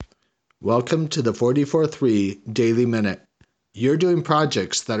Welcome to the 44.3 Daily Minute. You're doing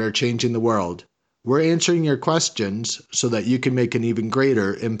projects that are changing the world. We're answering your questions so that you can make an even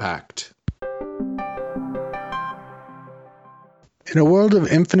greater impact. In a world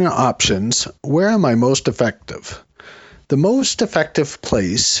of infinite options, where am I most effective? The most effective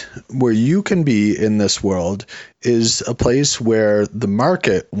place where you can be in this world is a place where the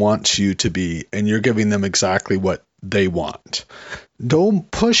market wants you to be and you're giving them exactly what they want. Don't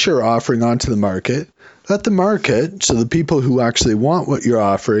push your offering onto the market. Let the market, so the people who actually want what you're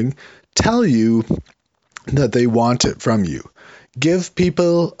offering, tell you that they want it from you. Give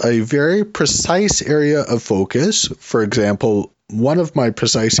people a very precise area of focus. For example, one of my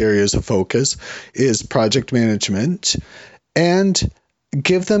precise areas of focus is project management, and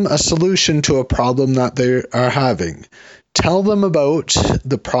give them a solution to a problem that they are having. Tell them about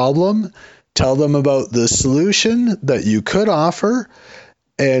the problem, tell them about the solution that you could offer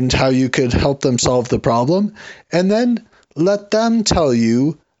and how you could help them solve the problem, and then let them tell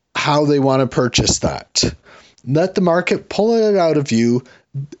you how they want to purchase that. Let the market pull it out of you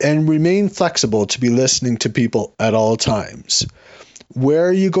and remain flexible to be listening to people at all times. Where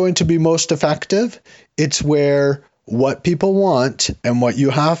are you going to be most effective? It's where what people want and what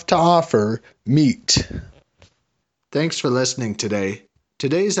you have to offer meet. Thanks for listening today.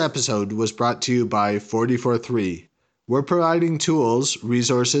 Today's episode was brought to you by 44.3. We're providing tools,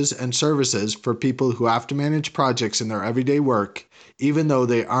 resources, and services for people who have to manage projects in their everyday work, even though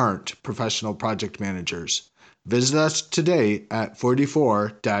they aren't professional project managers. Visit us today at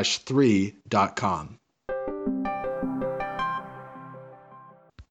 44-3.com.